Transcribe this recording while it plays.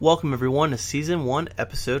Welcome everyone to Season 1,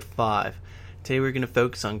 Episode 5. Today we're going to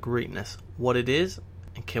focus on greatness, what it is,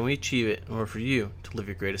 and can we achieve it in order for you to live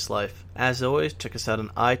your greatest life. As always, check us out on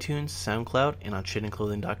iTunes, SoundCloud, and on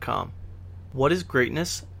shitandclothing.com. What is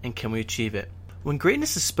greatness, and can we achieve it? When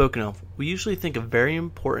greatness is spoken of, we usually think of very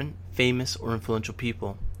important, famous, or influential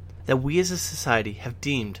people that we as a society have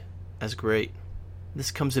deemed as great. This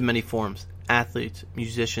comes in many forms: athletes,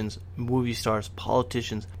 musicians, movie stars,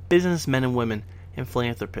 politicians, businessmen and women, and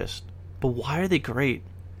philanthropists. But why are they great?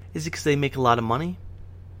 Is it because they make a lot of money?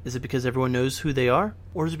 Is it because everyone knows who they are?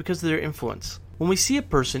 Or is it because of their influence? When we see a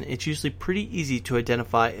person, it's usually pretty easy to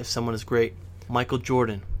identify if someone is great. Michael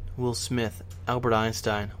Jordan, Will Smith, Albert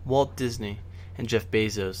Einstein, Walt Disney, and Jeff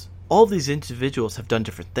Bezos. All of these individuals have done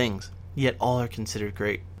different things, yet all are considered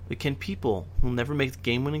great. But can people who will never make the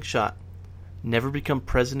game-winning shot, never become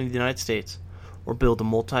president of the United States, or build a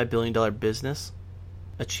multi-billion-dollar business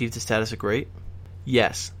achieve the status of great?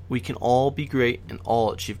 Yes, we can all be great and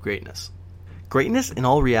all achieve greatness. Greatness in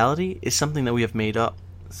all reality is something that we have made up,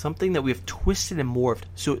 something that we have twisted and morphed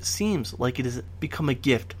so it seems like it has become a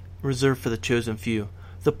gift reserved for the chosen few,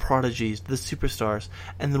 the prodigies, the superstars,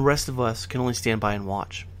 and the rest of us can only stand by and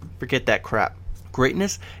watch. Forget that crap.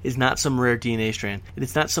 Greatness is not some rare DNA strand. It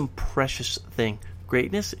is not some precious thing.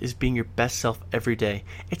 Greatness is being your best self every day.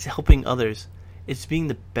 It's helping others. It's being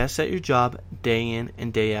the best at your job day in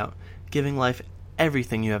and day out, giving life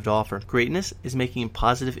everything you have to offer. Greatness is making a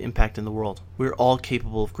positive impact in the world. We're all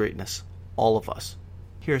capable of greatness. All of us.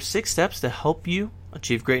 Here are 6 steps to help you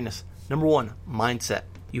achieve greatness. Number 1, mindset.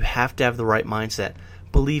 You have to have the right mindset.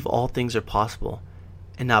 Believe all things are possible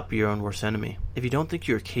and not be your own worst enemy. If you don't think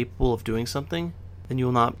you're capable of doing something, then you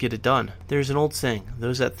will not get it done. There's an old saying,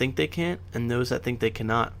 those that think they can't and those that think they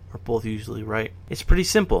cannot are both usually right. It's pretty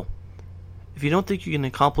simple. If you don't think you can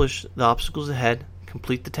accomplish the obstacles ahead,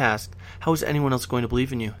 complete the task, how is anyone else going to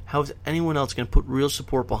believe in you? How is anyone else going to put real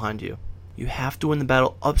support behind you? You have to win the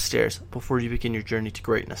battle upstairs before you begin your journey to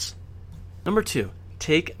greatness. Number 2,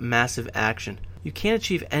 take massive action. You can't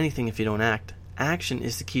achieve anything if you don't act. Action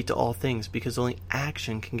is the key to all things because only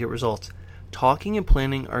action can get results. Talking and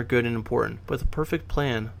planning are good and important, but the perfect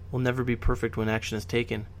plan will never be perfect when action is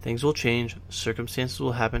taken. Things will change, circumstances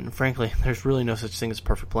will happen, and frankly, there's really no such thing as a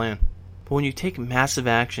perfect plan. But when you take massive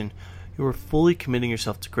action, you are fully committing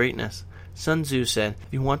yourself to greatness. Sun Tzu said, if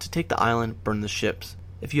you want to take the island, burn the ships.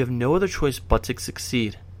 If you have no other choice but to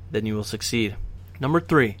succeed, then you will succeed. Number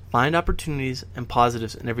 3, find opportunities and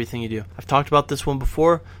positives in everything you do. I've talked about this one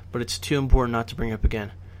before, but it's too important not to bring up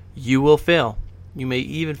again. You will fail. You may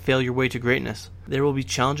even fail your way to greatness. There will be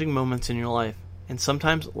challenging moments in your life, and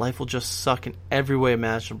sometimes life will just suck in every way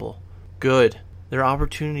imaginable. Good. There are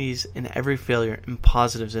opportunities in every failure and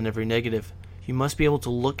positives in every negative. You must be able to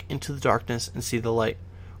look into the darkness and see the light.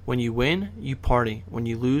 When you win, you party. When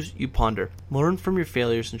you lose, you ponder. Learn from your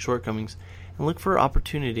failures and shortcomings, and look for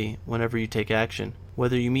opportunity whenever you take action.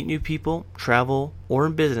 Whether you meet new people, travel, or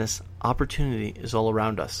in business, opportunity is all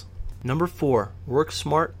around us. Number 4, work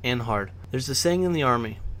smart and hard. There's a saying in the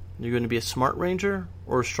Army, you're going to be a smart ranger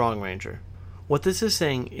or a strong ranger. What this is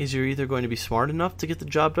saying is you're either going to be smart enough to get the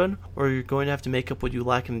job done, or you're going to have to make up what you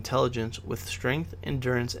lack in intelligence with strength,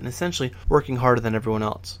 endurance, and essentially working harder than everyone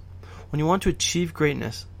else. When you want to achieve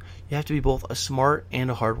greatness, you have to be both a smart and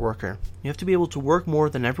a hard worker. You have to be able to work more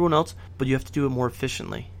than everyone else, but you have to do it more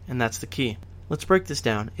efficiently, and that's the key. Let's break this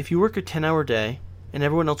down. If you work a 10-hour day, and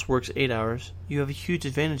everyone else works 8 hours, you have a huge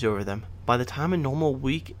advantage over them. By the time a normal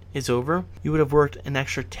week is over, you would have worked an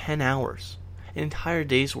extra 10 hours, an entire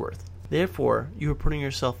day's worth. Therefore, you are putting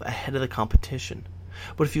yourself ahead of the competition.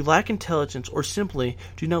 But if you lack intelligence or simply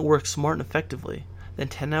do not work smart and effectively, then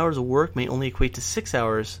 10 hours of work may only equate to 6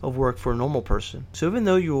 hours of work for a normal person. So even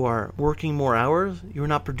though you are working more hours, you are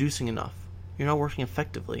not producing enough. You're not working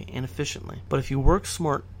effectively and efficiently. But if you work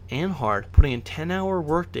smart and hard, putting in 10-hour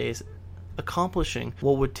work days, accomplishing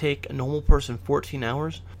what would take a normal person 14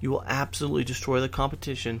 hours, you will absolutely destroy the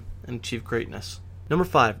competition and achieve greatness. Number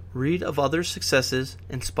 5, read of others' successes,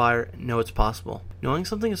 inspire, and know it's possible. Knowing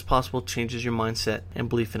something is possible changes your mindset and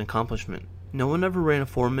belief in accomplishment. No one ever ran a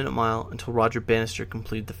 4-minute mile until Roger Bannister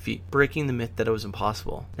completed the feat, breaking the myth that it was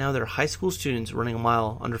impossible. Now there are high school students running a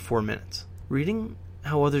mile under 4 minutes. Reading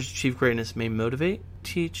how others achieve greatness may motivate,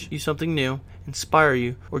 teach you something new, inspire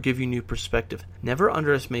you, or give you new perspective. Never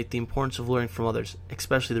underestimate the importance of learning from others,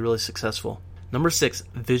 especially the really successful. Number 6,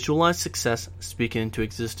 visualize success, speak it into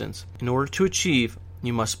existence. In order to achieve,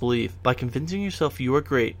 you must believe. By convincing yourself you are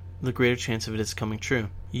great, the greater chance of it is coming true.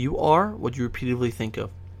 You are what you repeatedly think of.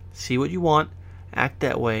 See what you want, act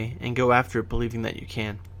that way, and go after it believing that you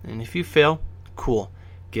can. And if you fail, cool.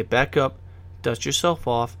 Get back up, dust yourself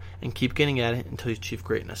off, and keep getting at it until you achieve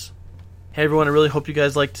greatness. Hey everyone, I really hope you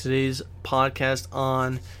guys liked today's podcast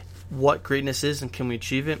on what greatness is and can we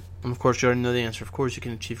achieve it. And of course, you already know the answer. Of course, you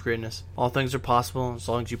can achieve greatness. All things are possible as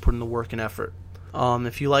long as you put in the work and effort.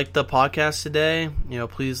 If you liked the podcast today,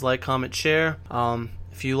 please like, comment, share.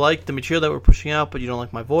 If you like the material that we're pushing out, but you don't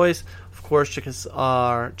like my voice, of course, check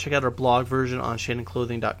out our blog version on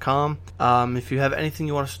ShannonClothing.com. If you have anything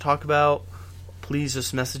you want us to talk about, please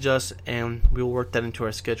just message us, and we will work that into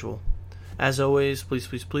our schedule. As always,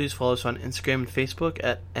 please follow us on Instagram and Facebook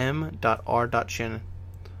at m.r.shannon.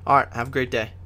 All right, have a great day.